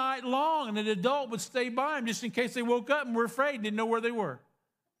all night long, and an adult would stay by them just in case they woke up and were afraid and didn't know where they were.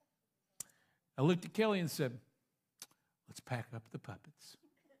 I looked at Kelly and said, let's pack up the puppets.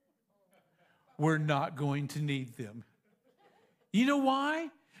 We're not going to need them. You know why?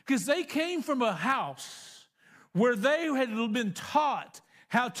 Because they came from a house where they had been taught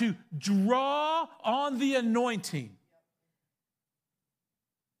how to draw on the anointing.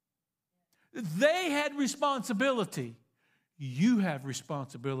 They had responsibility. You have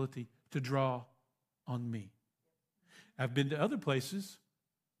responsibility to draw on me. I've been to other places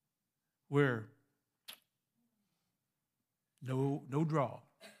where no draw.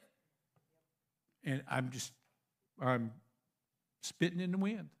 And I'm spitting in the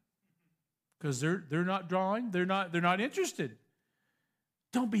wind because they're not drawing. They're not interested.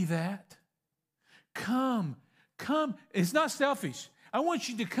 Don't be that. Come. It's not selfish. I want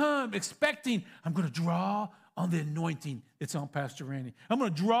you to come expecting, I'm going to draw on the anointing that's on Pastor Randy. I'm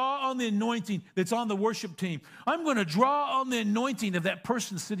going to draw on the anointing that's on the worship team. I'm going to draw on the anointing of that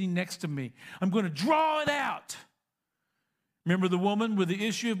person sitting next to me. I'm going to draw it out. Remember the woman with the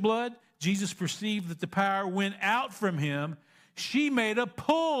issue of blood? Jesus perceived that the power went out from him. She made a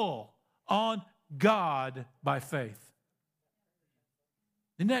pull on God by faith.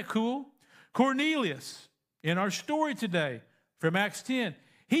 Isn't that cool? Cornelius, in our story today from Acts 10,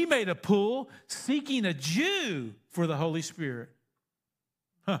 he made a pull seeking a Jew for the Holy Spirit.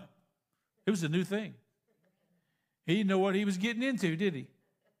 It was a new thing. He didn't know what he was getting into, did he?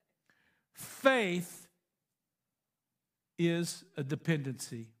 Faith is a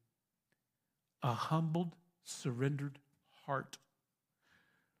dependency, a humbled, surrendered heart.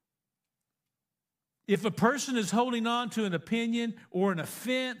 If a person is holding on to an opinion or an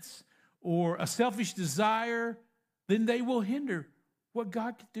offense or a selfish desire, then they will hinder what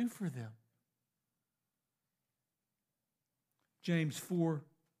God could do for them. James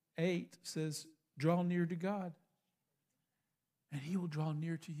 4:8 says, draw near to God, and he will draw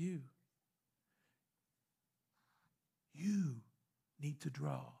near to you. You need to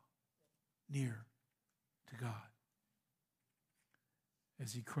draw near to God.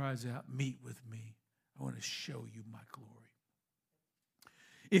 As he cries out, meet with me. I want to show you my glory.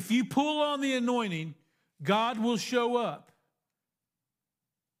 If you pull on the anointing, God will show up.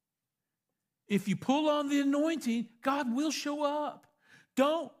 If you pull on the anointing, God will show up.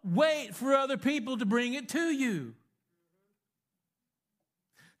 Don't wait for other people to bring it to you.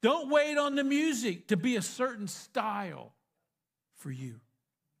 Don't wait on the music to be a certain style for you.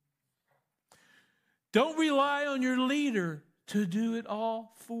 Don't rely on your leader to do it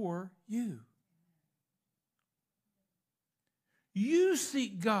all for you. You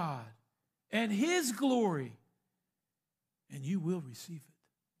seek God and his glory, and you will receive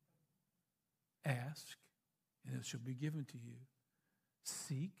it. Ask, and it shall be given to you.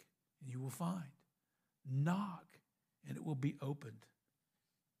 Seek, and you will find. Knock, and it will be opened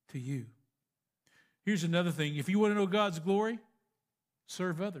to you. Here's another thing. If you want to know God's glory,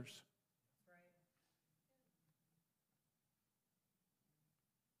 serve others.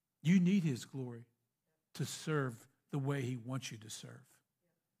 You need his glory to serve the way he wants you to serve.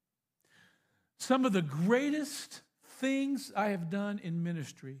 Some of the greatest things I have done in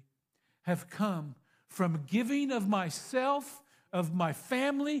ministry have come from giving of myself, of my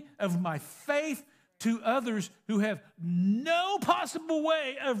family, of my faith to others who have no possible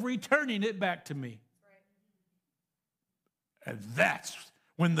way of returning it back to me. And that's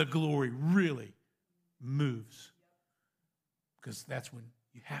when the glory really moves. Because that's when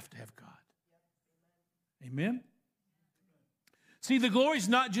you have to have God. Amen? See, the glory is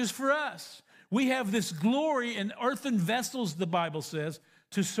not just for us. We have this glory in earthen vessels, the Bible says,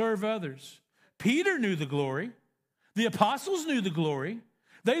 to serve others. Peter knew the glory. The apostles knew the glory.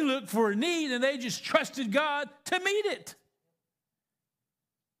 They looked for a need and they just trusted God to meet it.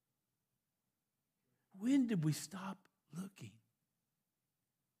 When did we stop looking?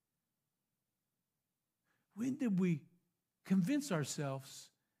 When did we convince ourselves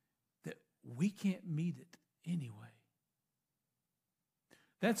that we can't meet it anyway?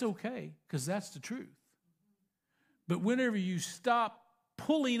 That's okay, because that's the truth. But whenever you stop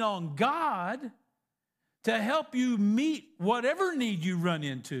pulling on God to help you meet whatever need you run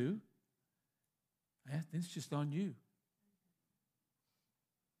into, it's just on you.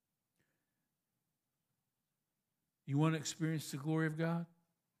 You want to experience the glory of God?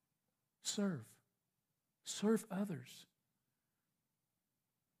 Serve. Serve others.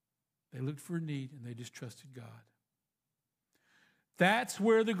 They looked for a need and they just trusted God. That's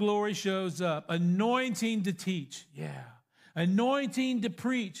where the glory shows up. Anointing to teach. Yeah. Anointing to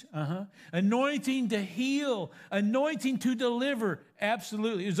preach. Anointing to heal. Anointing to deliver.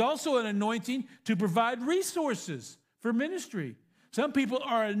 Absolutely. There's also an anointing to provide resources for ministry. Some people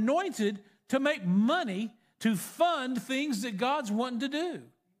are anointed to make money to fund things that God's wanting to do.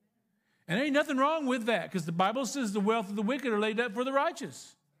 And there ain't nothing wrong with that, because the Bible says the wealth of the wicked are laid up for the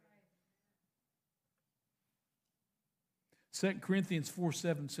righteous. 2 Corinthians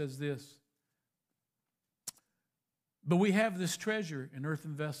 4:7 says this. But we have this treasure in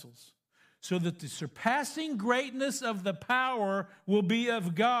earthen vessels, so that the surpassing greatness of the power will be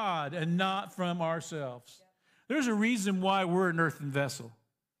of God and not from ourselves. There's a reason why we're an earthen vessel.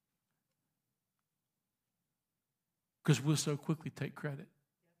 Because we'll so quickly take credit.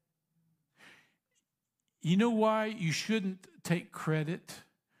 You know why you shouldn't take credit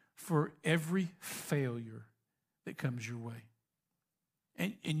for every failure that comes your way?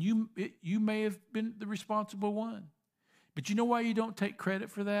 And you may have been the responsible one. But you know why you don't take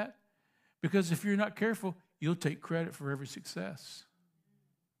credit for that? Because if you're not careful, you'll take credit for every success.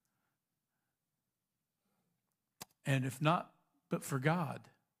 And if not, but for God,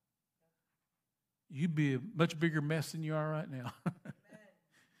 you'd be a much bigger mess than you are right now.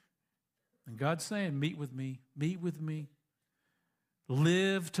 And God's saying, meet with me, meet with me.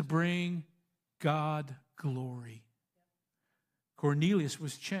 Live to bring God glory. Cornelius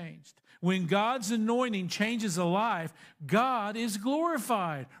was changed. When God's anointing changes a life, God is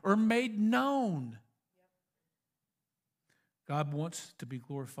glorified or made known. God wants to be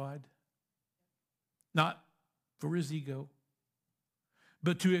glorified, not for his ego,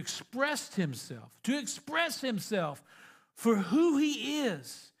 but to express himself for who he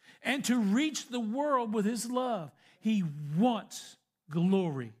is and to reach the world with his love. He wants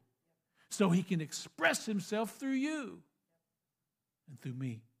glory so he can express himself through you and through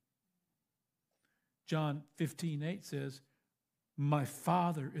me. John 15:8 says, my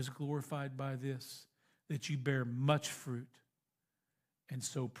Father is glorified by this, that you bear much fruit and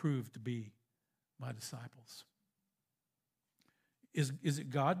so prove to be my disciples. Is it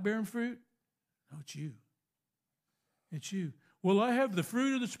God bearing fruit? No, it's you. It's you. Well, I have the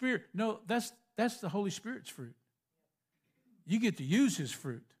fruit of the Spirit. No, that's the Holy Spirit's fruit. You get to use his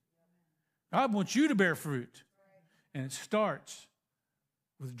fruit. God wants you to bear fruit. And it starts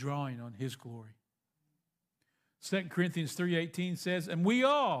with drawing on his glory. 2 Corinthians 3:18 says, and we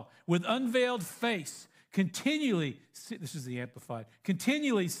all, with unveiled face, continually, this is the Amplified,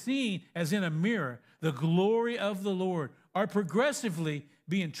 continually seeing as in a mirror the glory of the Lord, are progressively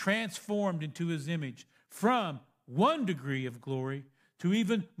being transformed into his image from one degree of glory to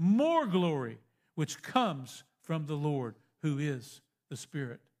even more glory, which comes from the Lord, who is the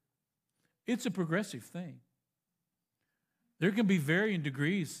Spirit. It's a progressive thing. There can be varying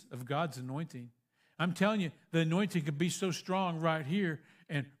degrees of God's anointing. I'm telling you, the anointing can be so strong right here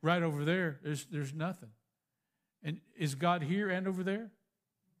and right over there, there's nothing. And is God here and over there?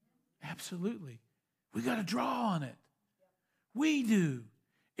 Absolutely. We got to draw on it. We do.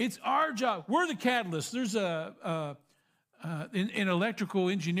 It's our job. We're the catalyst. There's in electrical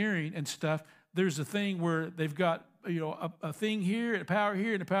engineering and stuff, there's a thing where they've got a thing here, and a power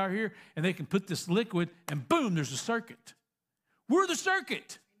here, and a power here, and they can put this liquid, and boom, there's a circuit. We're the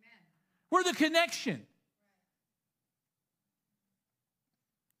circuit. Amen. We're the connection.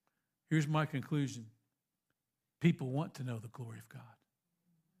 Here's my conclusion. People want to know the glory of God.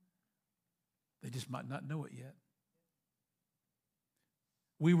 They just might not know it yet.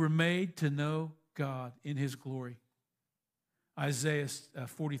 We were made to know God in his glory. Isaiah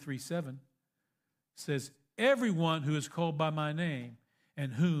 43:7 says, everyone who is called by my name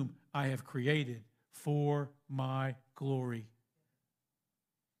and whom I have created for my glory.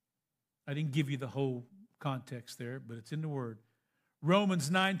 I didn't give you the whole context there, but it's in the word.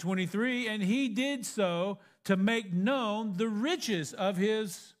 Romans 9:23, and he did so to make known the riches of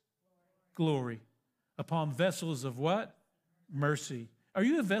his glory upon vessels of what? Mercy. Are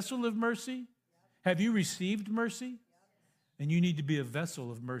you a vessel of mercy? Have you received mercy? And you need to be a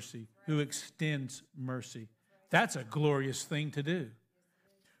vessel of mercy who extends mercy. That's a glorious thing to do,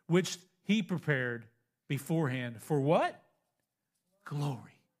 which he prepared beforehand for what?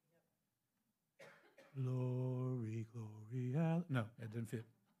 Glory. Glory, glory. No, that doesn't fit.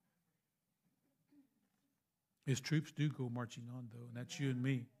 His troops do go marching on, though, and that's you and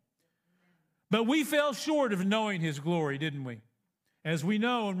me. But we fell short of knowing his glory, didn't we? As we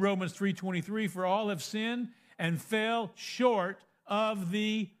know in Romans 3:23, for all have sinned and fell short of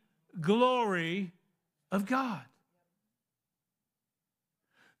the glory of God.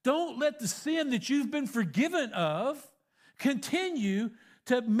 Don't let the sin that you've been forgiven of continue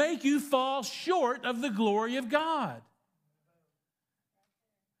to make you fall short of the glory of God.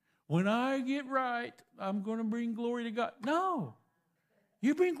 When I get right, I'm going to bring glory to God. No.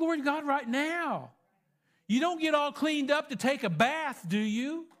 You bring glory to God right now. You don't get all cleaned up to take a bath, do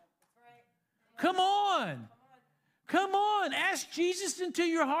you? Come on. Come on. Ask Jesus into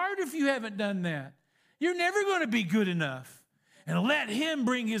your heart if you haven't done that. You're never going to be good enough. And let him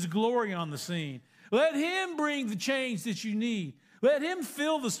bring his glory on the scene. Let him bring the change that you need. Let him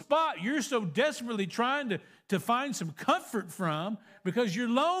fill the spot you're so desperately trying to find some comfort from because you're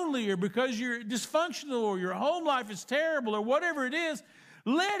lonely or because you're dysfunctional or your home life is terrible or whatever it is.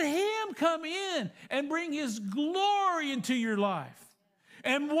 Let him come in and bring his glory into your life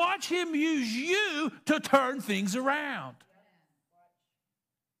and watch him use you to turn things around.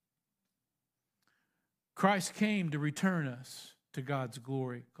 Christ came to return us to God's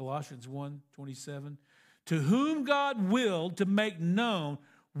glory. Colossians 1:27. to whom God willed to make known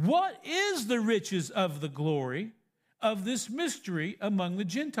what is the riches of the glory of this mystery among the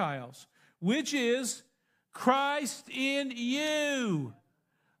Gentiles, which is Christ in you,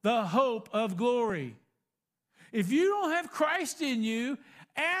 the hope of glory. If you don't have Christ in you,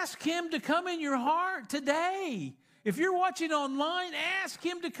 ask him to come in your heart today. If you're watching online, ask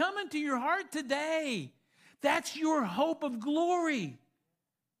him to come into your heart today. That's your hope of glory,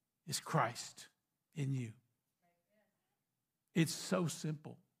 is Christ in you. It's so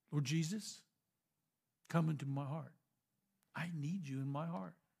simple. Lord Jesus, come into my heart. I need you in my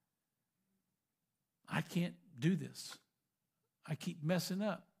heart. I can't do this. I keep messing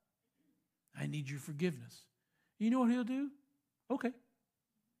up. I need your forgiveness. You know what he'll do? Okay,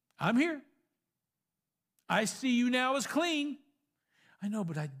 I'm here. I see you now as clean. I know,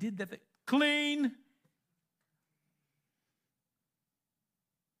 but I did that thing. Clean.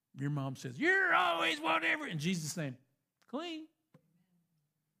 Your mom says, you're always whatever. In Jesus' name, clean.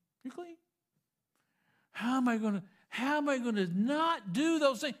 You're clean. How am I going to not do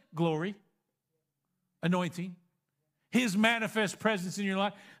those things? Glory, anointing, his manifest presence in your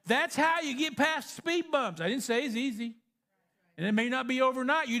life. That's how you get past speed bumps. I didn't say it's easy. And it may not be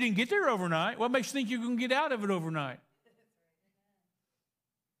overnight. You didn't get there overnight. What makes you think you're going to get out of it overnight?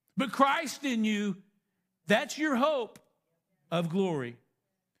 But Christ in you, that's your hope of glory.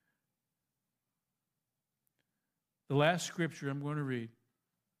 The last scripture I'm going to read.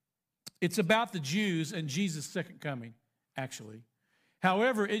 It's about the Jews and Jesus' second coming, actually.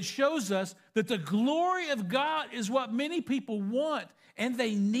 However, it shows us that the glory of God is what many people want and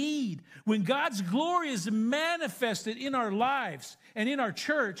they need. When God's glory is manifested in our lives and in our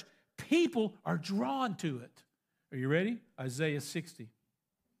church, people are drawn to it. Are you ready? Isaiah 60,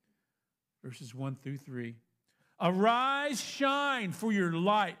 verses 1 through 3. Arise, shine, for your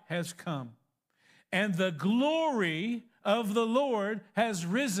light has come, and the glory of the Lord has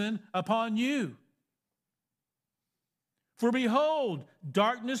risen upon you. For behold,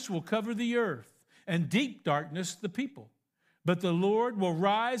 darkness will cover the earth, and deep darkness the people. But the Lord will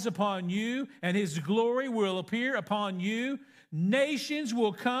rise upon you, and his glory will appear upon you. Nations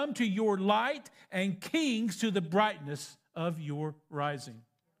will come to your light, and kings to the brightness of your rising.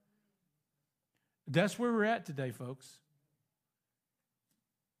 That's where we're at today, folks.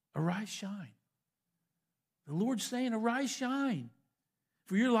 Arise, shine. The Lord's saying, arise, shine,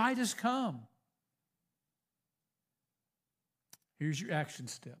 for your light has come. Here's your action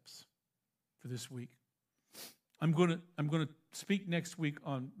steps for this week. I'm going to speak next week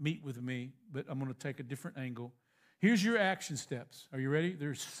on Meet With Me, but I'm going to take a different angle. Here's your action steps. Are you ready?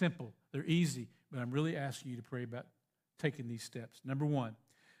 They're simple. They're easy, but I'm really asking you to pray about taking these steps. Number one,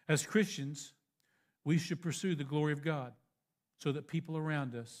 as Christians, we should pursue the glory of God so that people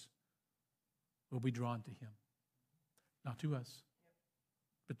around us will be drawn to him. Not to us,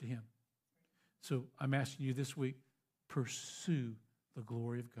 but to him. So I'm asking you this week, pursue the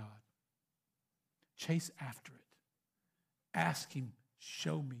glory of God. Chase after it. Ask him,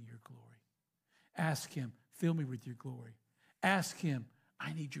 show me your glory. Ask him, fill me with your glory. Ask him,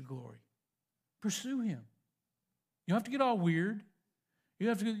 I need your glory. Pursue him. You don't have to get all weird. You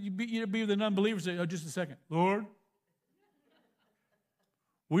have to be with an unbeliever and say, oh, just a second. Lord,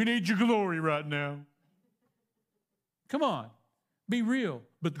 we need your glory right now. Come on. Be real.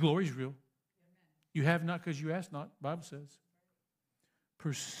 But the glory is real. You have not because you ask not, the Bible says.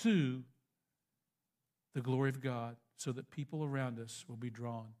 Pursue the glory of God so that people around us will be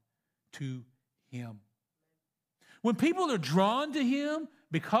drawn to him. When people are drawn to him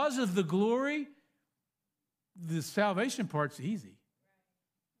because of the glory, the salvation part's easy.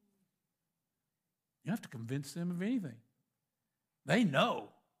 You don't have to convince them of anything. They know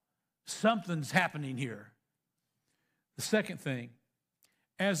something's happening here. The second thing,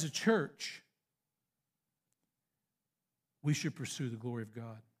 as a church, we should pursue the glory of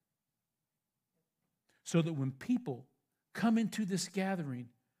God. So that when people come into this gathering,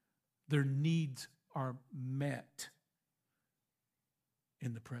 their needs are met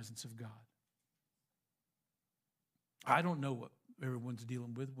in the presence of God. I don't know what everyone's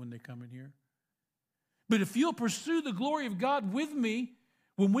dealing with when they come in here. But if you'll pursue the glory of God with me,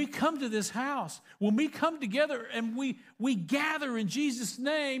 when we come to this house, when we come together and we gather in Jesus'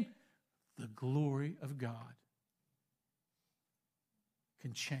 name, the glory of God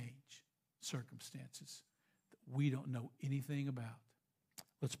can change circumstances that we don't know anything about.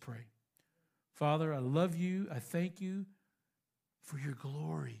 Let's pray. Father, I love you. I thank you for your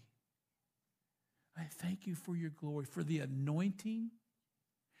glory. I thank you for your glory, for the anointing.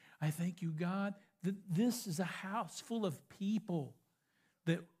 I thank you, God, that this is a house full of people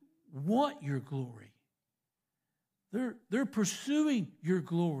that want your glory. They're pursuing your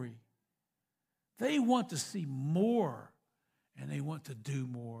glory. They want to see more, and they want to do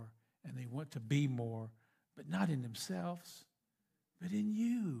more, and they want to be more, but not in themselves, but in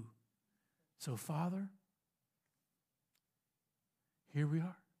you. So, Father, here we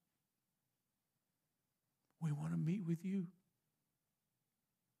are. We want to meet with you.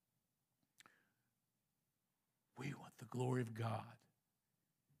 We want the glory of God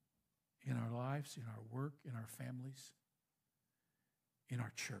in our lives, in our work, in our families, in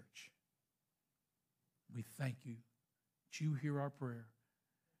our church. We thank you that you hear our prayer,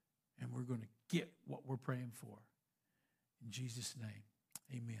 and we're going to get what we're praying for. In Jesus' name,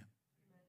 amen.